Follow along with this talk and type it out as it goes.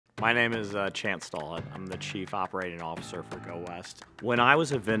My name is Chance Stahlhut. I'm the Chief Operating Officer for Go West. When I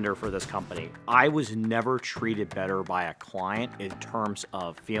was a vendor for this company, I was never treated better by a client in terms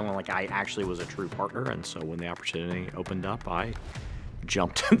of feeling like I actually was a true partner, and so when the opportunity opened up, I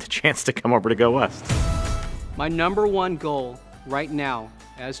jumped at the chance to come over to Go West. My number one goal right now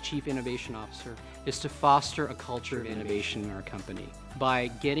as Chief Innovation Officer is to foster a culture of innovation in our company by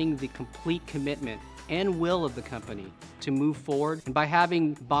getting the complete commitment and will of the company to move forward. And by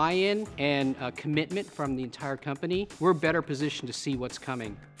having buy-in and commitment from the entire company, we're better positioned to see what's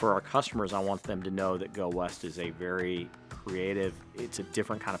coming. For our customers, I want them to know that Go West is a very creative, it's a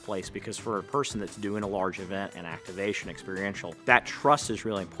different kind of place, because for a person that's doing a large event and activation, experiential, that trust is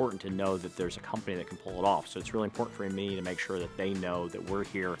really important to know that there's a company that can pull it off. So it's really important for me to make sure that they know that we're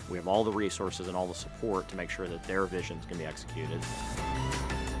here, we have all the resources and all the support to make sure that their visions can be executed.